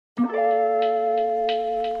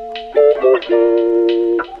Is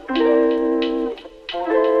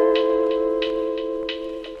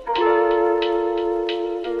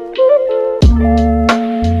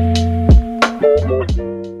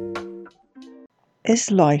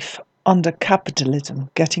life under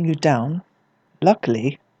capitalism getting you down?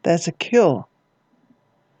 Luckily, there's a cure.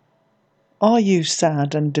 Are you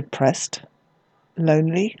sad and depressed,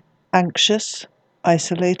 lonely, anxious,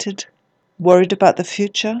 isolated, worried about the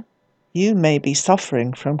future? You may be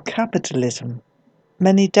suffering from capitalism.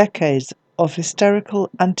 Many decades of hysterical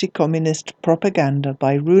anti-communist propaganda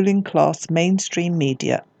by ruling class mainstream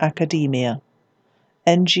media, academia,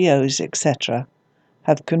 NGOs, etc.,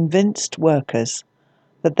 have convinced workers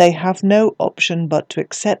that they have no option but to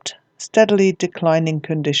accept steadily declining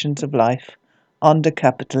conditions of life under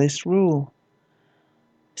capitalist rule,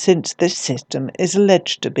 since this system is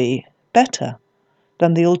alleged to be better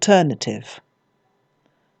than the alternative.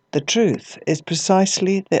 The truth is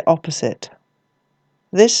precisely the opposite.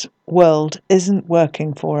 This world isn't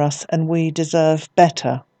working for us and we deserve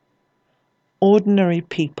better. Ordinary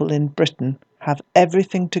people in Britain have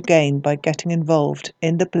everything to gain by getting involved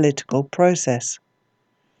in the political process.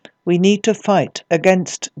 We need to fight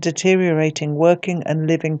against deteriorating working and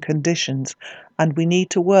living conditions, and we need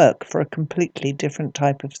to work for a completely different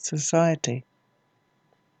type of society.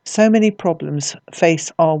 So many problems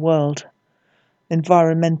face our world: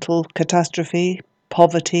 environmental catastrophe,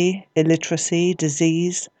 poverty, illiteracy,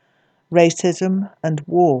 disease, racism, and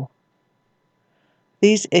war.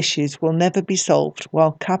 These issues will never be solved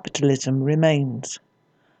while capitalism remains,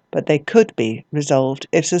 but they could be resolved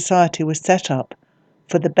if society was set up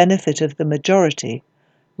for the benefit of the majority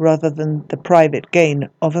rather than the private gain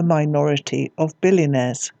of a minority of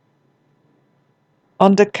billionaires.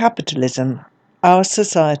 Under capitalism, our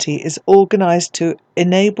society is organized to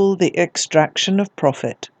enable the extraction of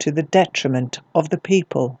profit to the detriment of the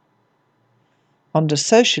people. Under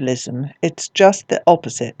socialism, it's just the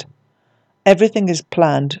opposite. Everything is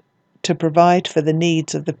planned to provide for the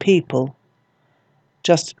needs of the people.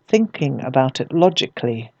 Just thinking about it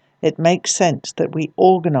logically, it makes sense that we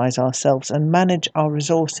organize ourselves and manage our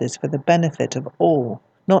resources for the benefit of all,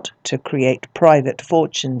 not to create private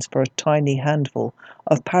fortunes for a tiny handful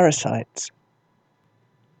of parasites.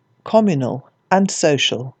 Communal and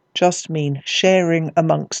social just mean sharing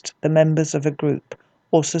amongst the members of a group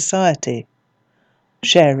or society.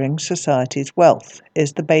 Sharing society's wealth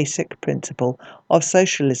is the basic principle of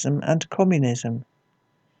socialism and communism.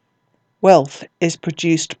 Wealth is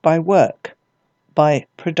produced by work, by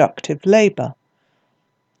productive labour.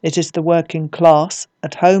 It is the working class,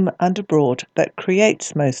 at home and abroad, that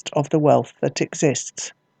creates most of the wealth that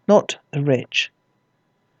exists, not the rich.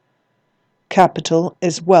 Capital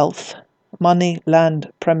is wealth, money,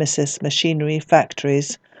 land, premises, machinery,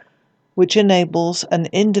 factories, which enables an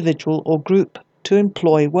individual or group to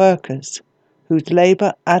employ workers, whose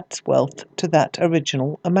labour adds wealth to that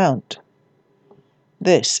original amount.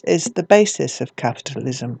 This is the basis of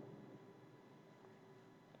capitalism.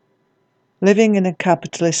 Living in a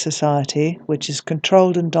capitalist society, which is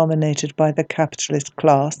controlled and dominated by the capitalist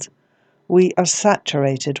class, we are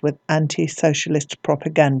saturated with anti-socialist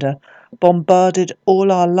propaganda, bombarded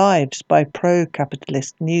all our lives by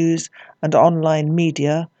pro-capitalist news and online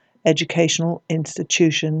media, educational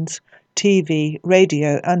institutions, TV,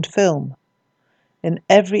 radio and film. In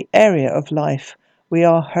every area of life, we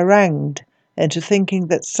are harangued into thinking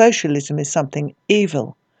that socialism is something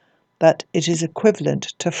evil, that it is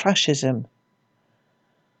equivalent to fascism.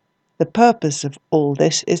 The purpose of all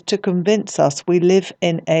this is to convince us we live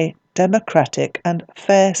in a democratic and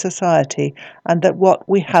fair society and that what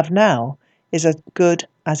we have now is as good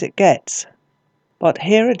as it gets. But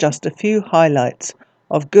here are just a few highlights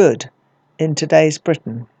of good in today's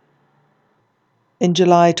Britain. In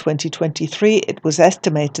July 2023, it was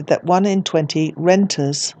estimated that 1 in 20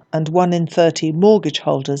 renters and 1 in 30 mortgage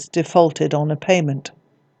holders defaulted on a payment.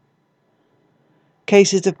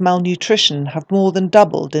 Cases of malnutrition have more than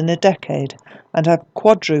doubled in a decade and have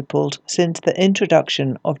quadrupled since the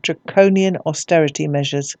introduction of draconian austerity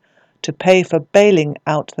measures to pay for bailing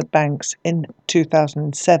out the banks in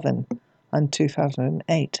 2007 and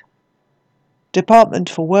 2008. Department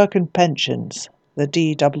for Work and Pensions, the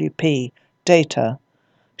DWP, data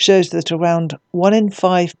shows that around 1 in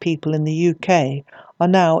 5 people in the UK are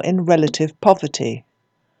now in relative poverty.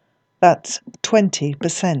 That's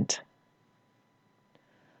 20%.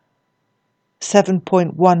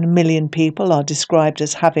 7.1 million people are described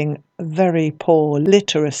as having very poor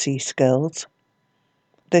literacy skills.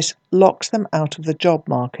 This locks them out of the job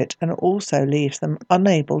market and also leaves them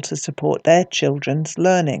unable to support their children's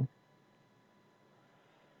learning.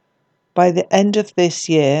 By the end of this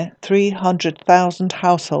year, 300,000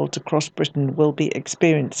 households across Britain will be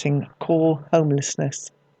experiencing core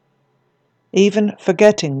homelessness. Even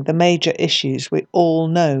forgetting the major issues we all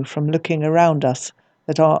know from looking around us,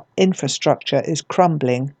 that our infrastructure is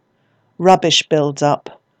crumbling, rubbish builds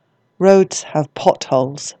up, roads have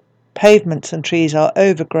potholes, pavements and trees are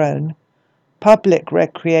overgrown, public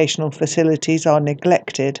recreational facilities are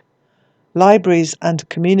neglected, libraries and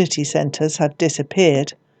community centres have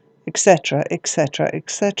disappeared, etc., etc.,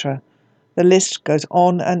 etc. The list goes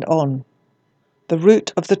on and on. The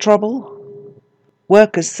root of the trouble?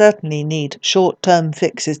 Workers certainly need short-term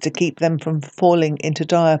fixes to keep them from falling into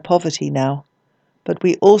dire poverty now, but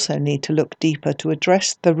we also need to look deeper to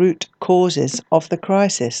address the root causes of the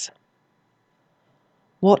crisis.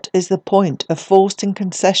 What is the point of forcing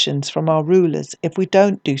concessions from our rulers if we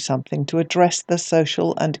don't do something to address the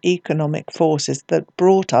social and economic forces that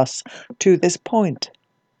brought us to this point?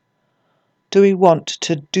 Do we want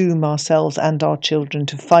to doom ourselves and our children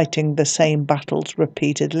to fighting the same battles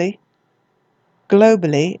repeatedly?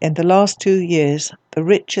 Globally, in the last 2 years, the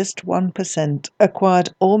richest 1% acquired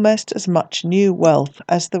almost as much new wealth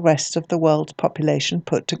as the rest of the world's population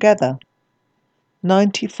put together.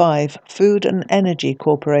 95 food and energy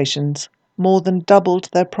corporations more than doubled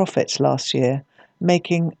their profits last year,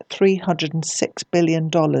 making $306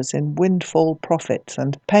 billion in windfall profits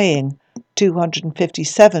and paying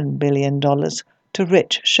 $257 billion to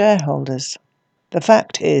rich shareholders. The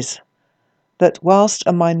fact is that whilst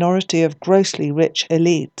a minority of grossly rich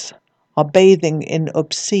elites are bathing in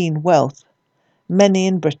obscene wealth, many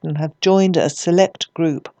in Britain have joined a select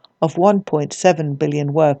group of 1.7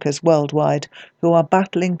 billion workers worldwide who are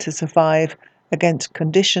battling to survive against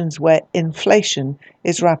conditions where inflation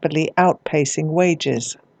is rapidly outpacing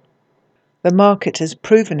wages. The market has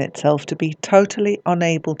proven itself to be totally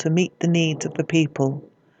unable to meet the needs of the people.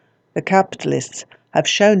 The capitalists have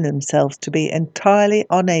shown themselves to be entirely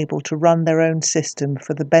unable to run their own system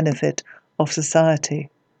for the benefit of society.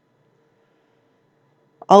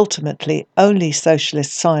 Ultimately, only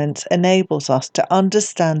socialist science enables us to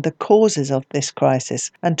understand the causes of this crisis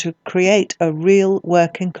and to create a real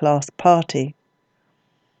working class party.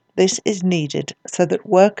 This is needed so that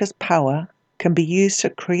workers' power can be used to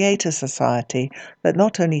create a society that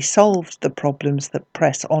not only solves the problems that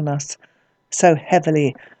press on us so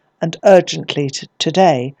heavily and urgently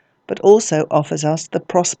today, but also offers us the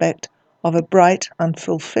prospect of a bright and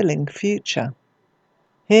fulfilling future.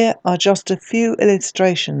 Here are just a few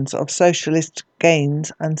illustrations of socialist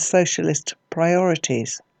gains and socialist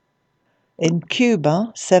priorities. In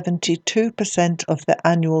Cuba, 72% of the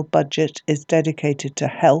annual budget is dedicated to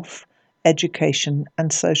health, education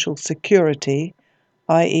and social security,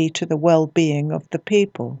 i.e. to the well-being of the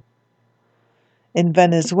people. In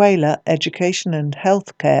Venezuela, education and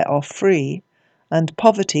health care are free, and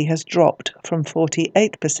poverty has dropped from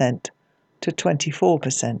 48% to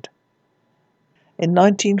 24%. In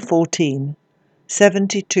 1914,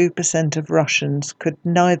 72% of Russians could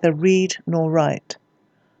neither read nor write.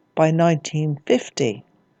 By 1950,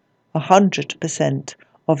 100%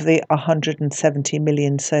 of the 170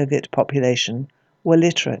 million Soviet population were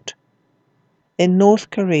literate. In North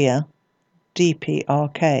Korea,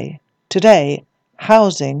 DPRK, today,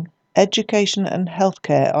 housing, education and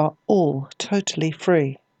healthcare are all totally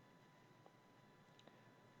free.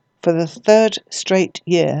 For the third straight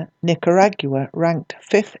year, Nicaragua ranked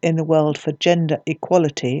 5th in the world for gender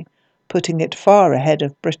equality, putting it far ahead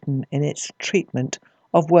of Britain in its treatment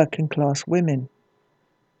of working-class women.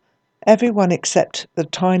 Everyone except the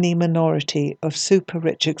tiny minority of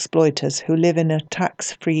super-rich exploiters who live in a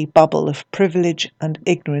tax-free bubble of privilege and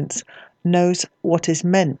ignorance knows what is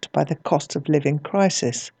meant by the cost of living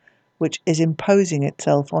crisis, which is imposing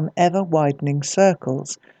itself on ever-widening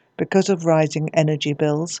circles because of rising energy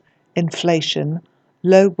bills, inflation,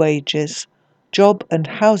 low wages, job and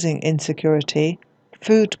housing insecurity,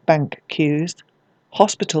 food bank queues,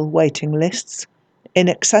 hospital waiting lists,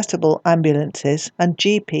 inaccessible ambulances and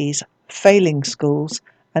GPs, failing schools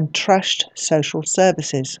and trashed social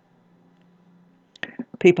services.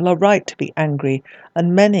 People are right to be angry,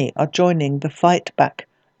 and many are joining the fight back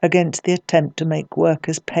against the attempt to make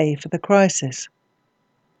workers pay for the crisis.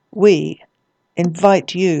 We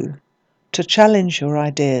invite you to challenge your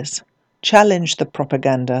ideas, challenge the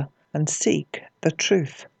propaganda, and seek the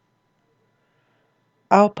truth.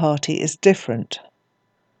 Our party is different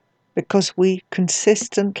because we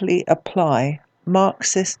consistently apply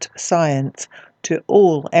Marxist science to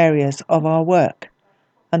all areas of our work,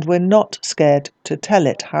 and we're not scared to tell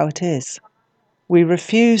it how it is. We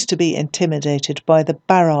refuse to be intimidated by the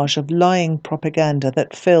barrage of lying propaganda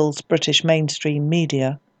that fills British mainstream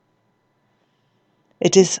media.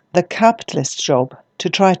 It is the capitalist's job to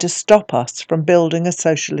try to stop us from building a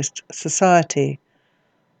socialist society.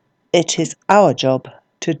 It is our job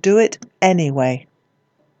to do it anyway.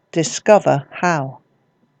 Discover how.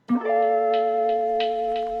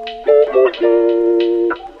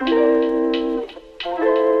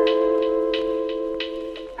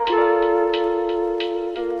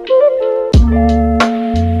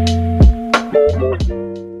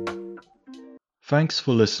 Thanks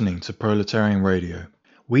for listening to Proletarian Radio.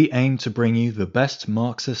 We aim to bring you the best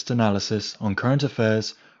Marxist analysis on current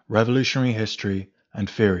affairs, revolutionary history, and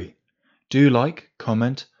theory. Do like,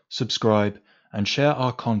 comment, subscribe, and share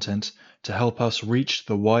our content to help us reach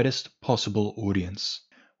the widest possible audience.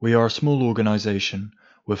 We are a small organization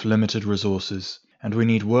with limited resources, and we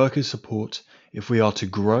need workers' support if we are to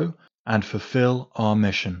grow and fulfill our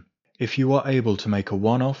mission. If you are able to make a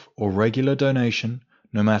one-off or regular donation,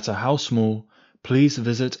 no matter how small, please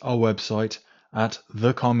visit our website at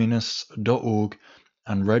thecommunists.org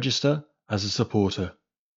and register as a supporter.